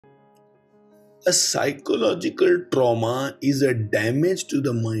A psychological trauma is a damage to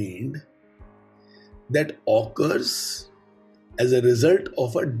the mind that occurs as a result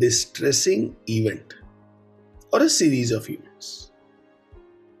of a distressing event or a series of events.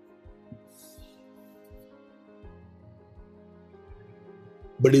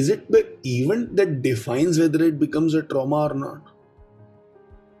 But is it the event that defines whether it becomes a trauma or not?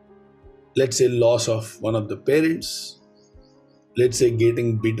 Let's say loss of one of the parents. Let's say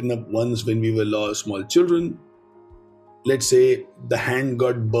getting beaten up once when we were small children. Let's say the hand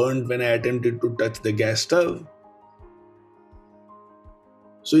got burnt when I attempted to touch the gas stove.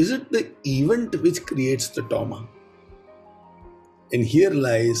 So is it the event which creates the trauma? And here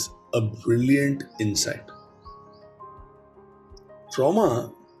lies a brilliant insight.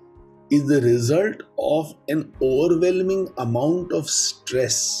 Trauma is the result of an overwhelming amount of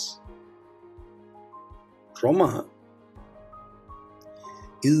stress. Trauma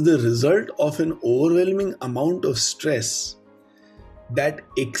is the result of an overwhelming amount of stress that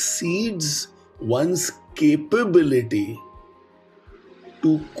exceeds one's capability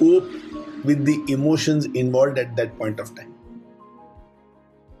to cope with the emotions involved at that point of time.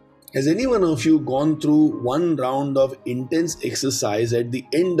 Has any one of you gone through one round of intense exercise at the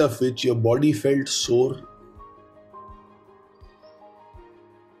end of which your body felt sore?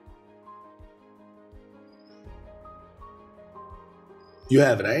 You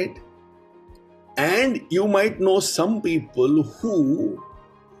have, right? And you might know some people who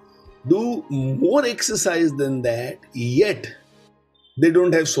do more exercise than that, yet they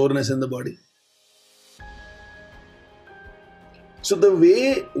don't have soreness in the body. So the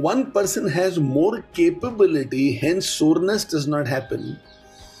way one person has more capability, hence soreness does not happen.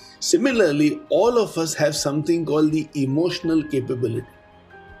 Similarly, all of us have something called the emotional capability.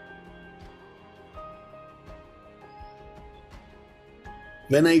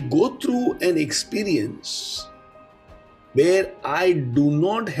 When I go through an experience where I do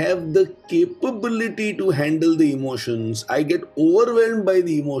not have the capability to handle the emotions, I get overwhelmed by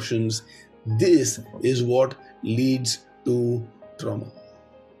the emotions, this is what leads to trauma.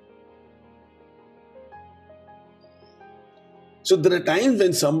 So there are times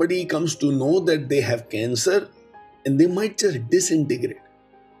when somebody comes to know that they have cancer and they might just disintegrate.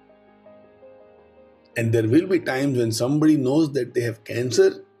 And there will be times when somebody knows that they have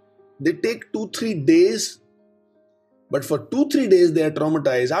cancer, they take 2-3 days, but for 2-3 days they are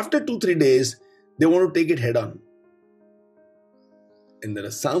traumatized. After 2-3 days, they want to take it head on. And there are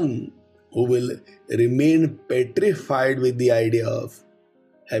some who will remain petrified with the idea of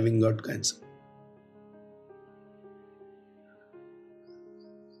having got cancer.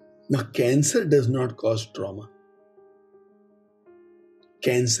 Now, cancer does not cause trauma.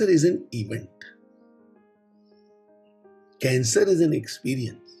 Cancer is an event. Cancer is an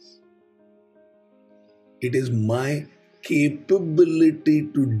experience. It is my capability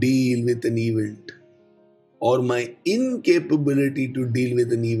to deal with an event or my incapability to deal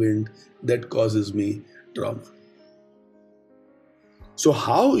with an event that causes me trauma. So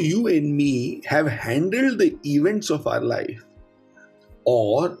how you and me have handled the events of our life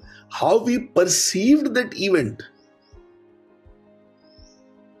or how we perceived that event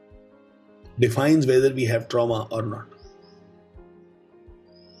defines whether we have trauma or not.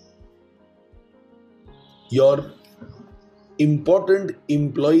 Your important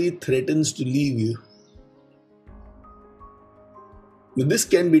employee threatens to leave you. This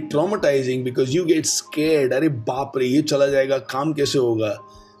can be traumatizing because you get scared. Arey baap re, ye chala jayega, kaam kaise hoga?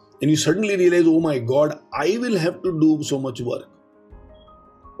 And you suddenly realize, oh my God, I will have to do so much work.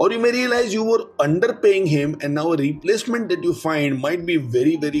 Or you may realize you were underpaying him and now a replacement that you find might be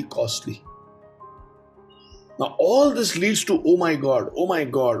very, very costly. Now all this leads to, oh my God, oh my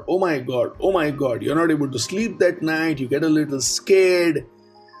God, oh my God, oh my God. You're not able to sleep that night. You get a little scared.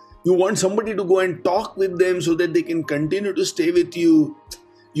 You want somebody to go and talk with them so that they can continue to stay with you.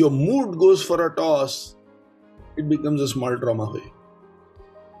 Your mood goes for a toss. It becomes a small trauma for you.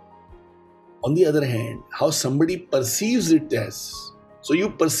 On the other hand, how somebody perceives it as. So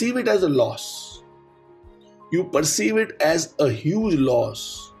you perceive it as a loss. You perceive it as a huge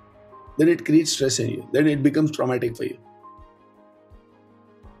loss. Then it creates stress in you. Then it becomes traumatic for you.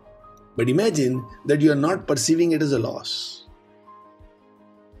 But imagine that you are not perceiving it as a loss.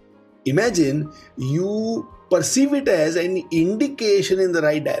 Imagine you perceive it as an indication in the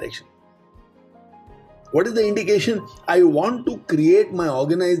right direction. What is the indication? I want to create my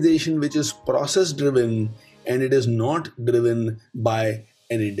organization which is process driven and it is not driven by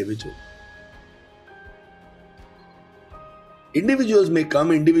an individual. Individuals may come,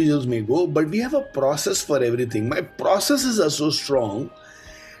 individuals may go, but we have a process for everything. My processes are so strong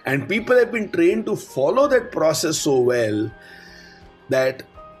And people have been trained to follow that process so well that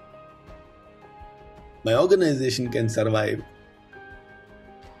my organization can survive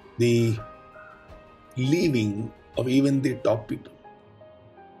the leaving of even the top people.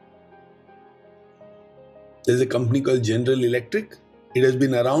 There's a company called General Electric. It has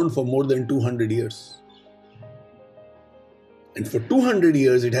been around for more than 200 years. And for 200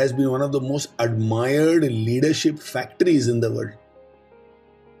 years, it has been one of the most admired leadership factories in the world.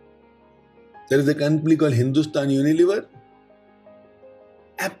 There is a company called Hindustan Unilever.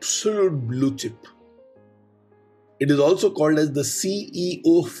 Absolute blue chip. It is also called as the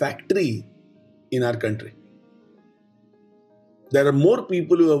CEO factory in our country. There are more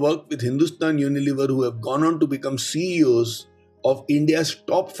people who have worked with Hindustan Unilever who have gone on to become CEOs of India's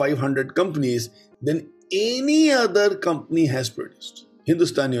top 500 companies than any other company has produced.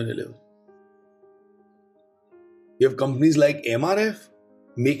 Hindustan Unilever. You have companies like MRF,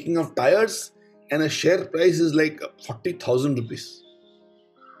 making of tires, and a share price is like 40,000 rupees.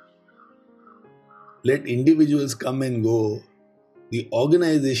 Let individuals come and go. The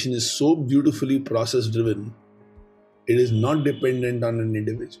organization is so beautifully process driven. It is not dependent on an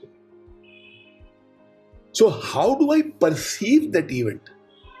individual. So how do I perceive that event?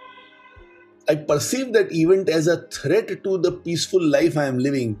 I perceive that event as a threat to the peaceful life I am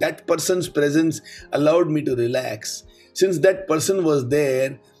living. That person's presence allowed me to relax. Since that person was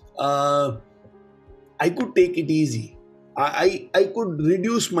there, I could take it easy. I could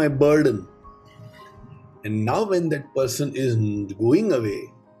reduce my burden. And now when that person is going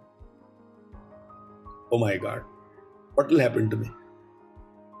away, oh my God, what will happen to me?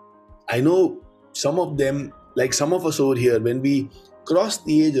 I know some of them, like some of us over here, when we cross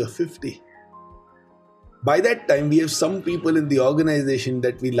the age of 50, by that time we have some people in the organization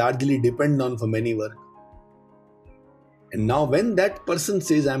that we largely depend on for many work. And now when that person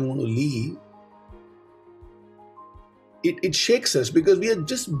says, I'm going to leave, it shakes us because we have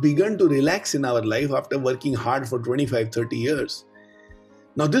just begun to relax in our life after working hard for 25, 30 years.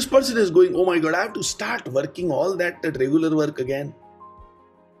 Now this person is going, oh my God, I have to start working all that regular work again.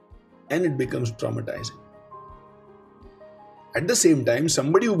 And it becomes traumatizing. At the same time,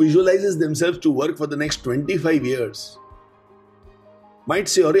 somebody who visualizes themselves to work for the next 25 years might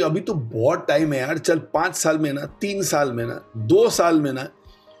say, अरे अभी तो बहुत time है यार, चल 5 साल में ना, 3 साल में ना, 2 साल में ना,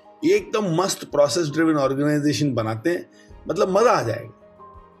 ये एकदम मस्त प्रोसेस ड्रिवन ऑर्गेनाइजेशन बनाते हैं, मतलब मजा आ जाएगा.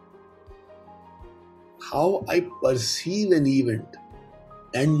 How I perceive an event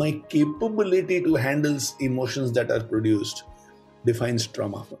and my capability to handle emotions that are produced defines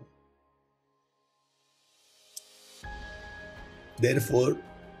trauma for me. Therefore,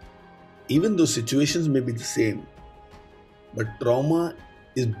 even though situations may be the same, but trauma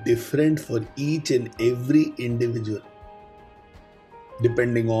is different for each and every individual,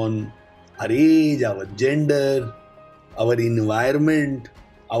 depending on our age, our gender, our environment,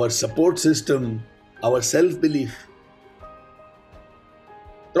 our support system, our self-belief.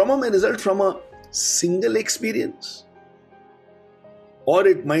 Trauma may result from a single experience, or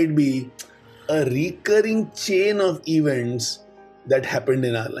it might be a recurring chain of events that happened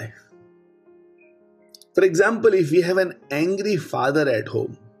in our life. For example, if we have an angry father at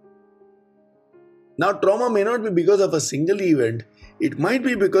home, now trauma may not be because of a single event, it might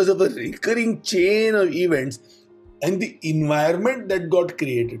be because of a recurring chain of events and the environment that got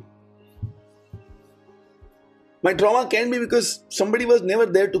created. My trauma can be because somebody was never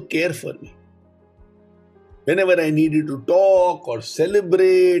there to care for me. Whenever I needed to talk or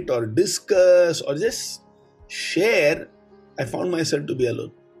celebrate or discuss or just share, I found myself to be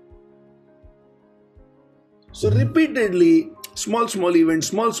alone. So repeatedly, small events,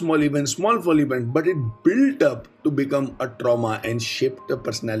 but it built up to become a trauma and shaped the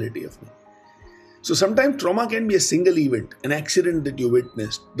personality of me. So sometimes trauma can be a single event, an accident that you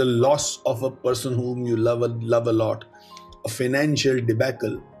witnessed, the loss of a person whom you love a lot, a financial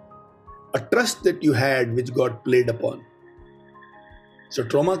debacle, a trust that you had which got played upon. So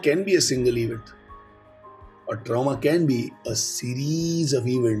trauma can be a single event, or trauma can be a series of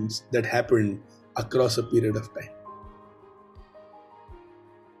events that happen across a period of time.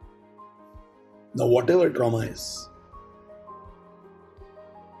 Now, whatever trauma is,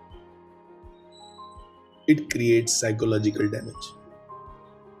 it creates psychological damage.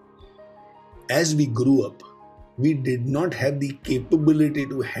 As we grew up, we did not have the capability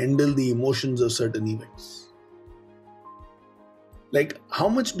to handle the emotions of certain events. Like, how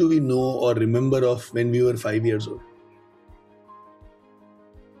much do we know or remember of when we were 5 years old?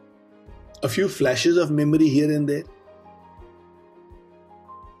 A few flashes of memory here and there.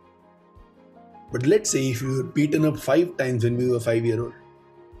 But let's say if we were beaten up 5 times when we were 5 years old,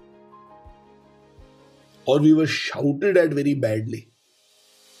 or we were shouted at very badly,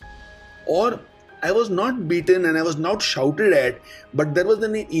 or I was not beaten and I was not shouted at, but there was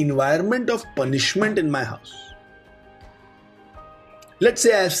an environment of punishment in my house. Let's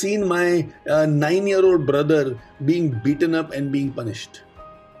say I've seen my 9-year-old brother being beaten up and being punished.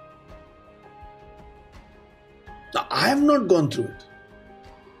 Now, I have not gone through it.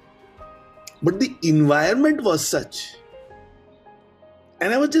 But the environment was such.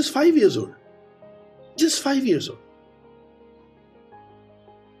 And I was just 5 years old. Just 5 years old.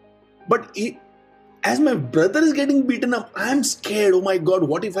 But as my brother is getting beaten up, I am scared. Oh my God,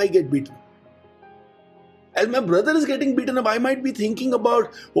 what if I get beaten? As my brother is getting beaten up, I might be thinking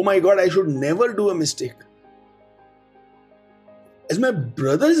about, oh my God, I should never do a mistake. As my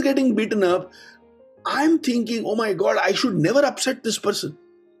brother is getting beaten up, I'm thinking, oh my God, I should never upset this person.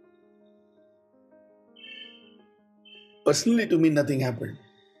 Personally, to me, nothing happened.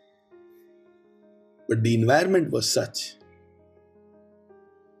 But the environment was such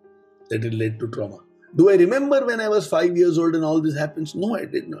that it led to trauma. Do I remember when I was 5 years old and all this happens? No, I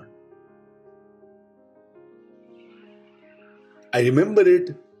did not. I remember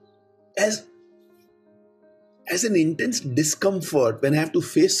it as an intense discomfort when I have to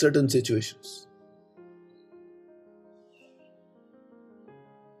face certain situations.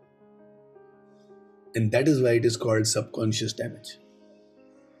 And that is why it is called subconscious damage.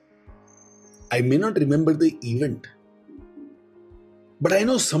 I may not remember the event, but I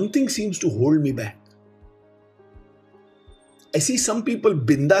know something seems to hold me back. I see some people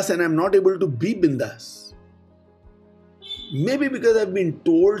bindas and I'm not able to be bindas. Maybe because I've been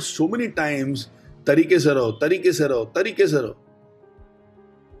told so many times, tarike se raho, tarike se raho, tarike se raho.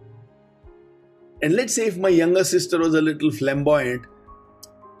 And let's say if my younger sister was a little flamboyant,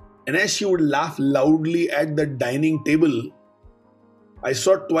 and as she would laugh loudly at the dining table, I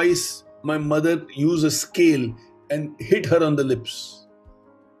saw twice my mother use a scale and hit her on the lips.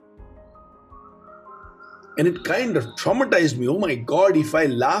 And it kind of traumatized me. Oh my God, if I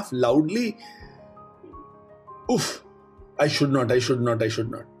laugh loudly, I should not.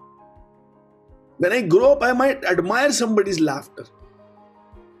 When I grow up, I might admire somebody's laughter.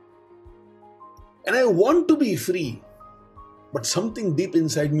 And I want to be free. But something deep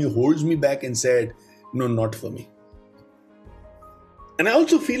inside me holds me back and said, no, not for me. And I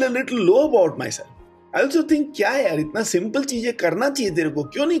also feel a little low about myself. I also think, क्या यार इतना simple चीजें करना चाहिए तेरे को,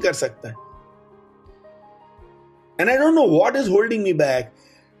 क्यों नहीं कर सकता है? And I don't know what is holding me back,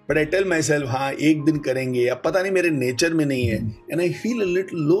 but I tell myself, हाँ एक दिन करेंगे, अब पता नहीं मेरे nature में नहीं है. And I feel a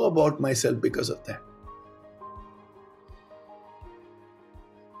little low about myself because of that.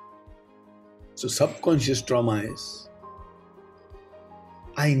 So subconscious trauma is,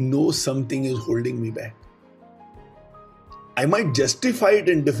 I know something is holding me back. I might justify it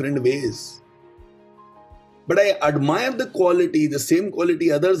in different ways. But I admire the quality, the same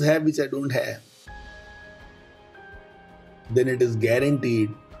quality others have which I don't have. Then it is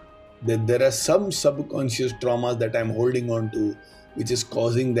guaranteed that there are some subconscious traumas that I'm holding on to which is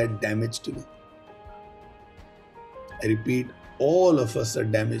causing that damage to me. I repeat, all of us are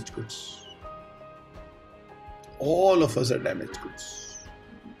damaged goods. All of us are damaged goods.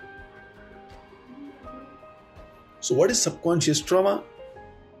 So what is subconscious trauma?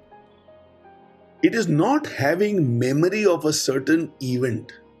 It is not having memory of a certain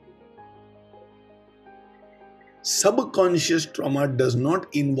event. Subconscious trauma does not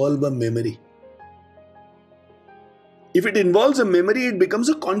involve a memory. If it involves a memory, it becomes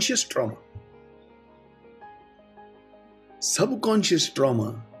a conscious trauma. Subconscious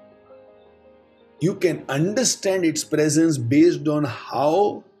trauma, you can understand its presence based on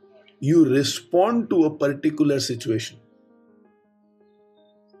how you respond to a particular situation.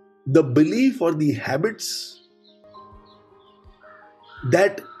 The belief or the habits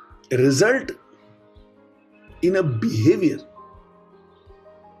that result in a behavior,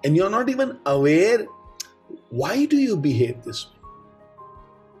 and you're not even aware, why do you behave this way?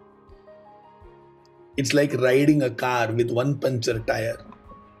 It's like riding a car with one puncture tire,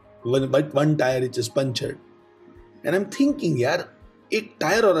 one tire which is punctured. And I'm thinking, yaar, एक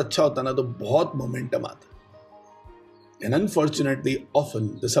tyre और अच्छा होता ना तो बहुत momentum आता. And unfortunately,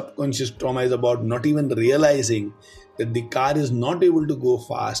 often the subconscious trauma is about not even realizing that the car is not able to go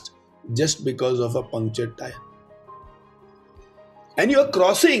fast just because of a punctured tire. And you are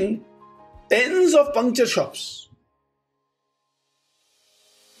crossing tens of puncture shops.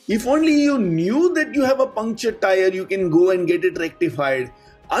 If only you knew that you have a punctured tire, you can go and get it rectified.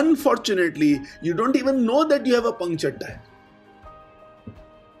 Unfortunately, you don't even know that you have a punctured tire.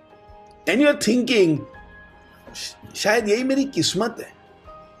 And you're thinking, शायद यही मेरी किस्मत है.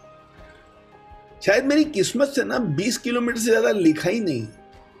 शायद मेरी किस्मत से ना 20 किलोमीटर से ज्यादा लिखा ही नहीं.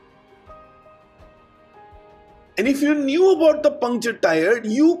 And if you knew about the punctured tire,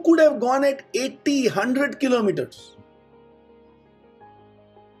 you could have gone at 80, 100 kilometers.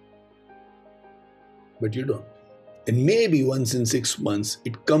 But you don't. And maybe once in 6 months,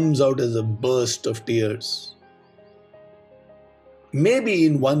 it comes out as a burst of tears. Maybe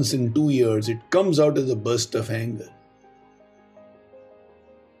once in 2 years, it comes out as a burst of anger.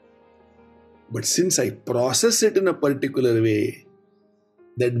 But since I process it in a particular way,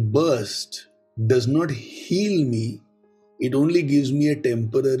 that burst does not heal me, it only gives me a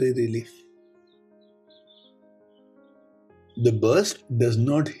temporary relief. The burst does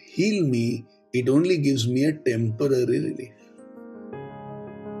not heal me, it only gives me a temporary relief.